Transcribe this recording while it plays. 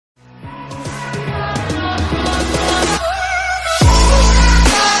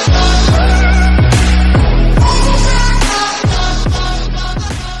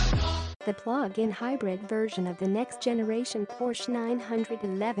The plug-in hybrid version of the next-generation Porsche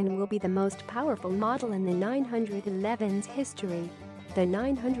 911 will be the most powerful model in the 911's history. The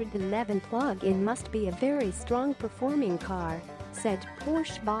 911 plug-in must be a very strong performing car, said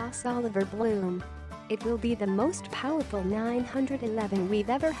Porsche boss Oliver Blume. It will be the most powerful 911 we've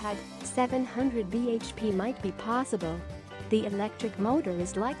ever had, 700 bhp might be possible. The electric motor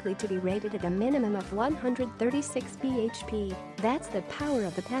is likely to be rated at a minimum of 136 bhp, that's the power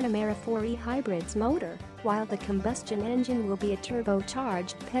of the Panamera 4E hybrid's motor, while the combustion engine will be a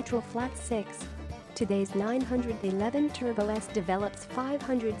turbocharged petrol flat 6. Today's 911 Turbo S develops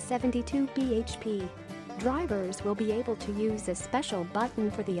 572 bhp. Drivers will be able to use a special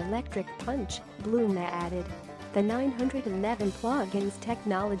button for the electric punch, Blume added. The 911 plug-in's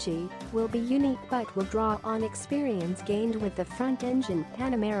technology will be unique but will draw on experience gained with the front-engine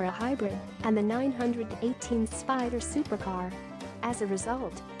Panamera hybrid and the 918 Spider supercar. As a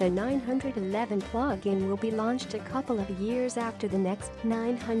result, the 911 plug-in will be launched a couple of years after the next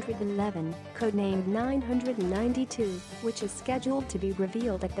 911, codenamed 992, which is scheduled to be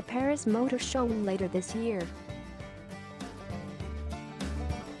revealed at the Paris Motor Show later this year.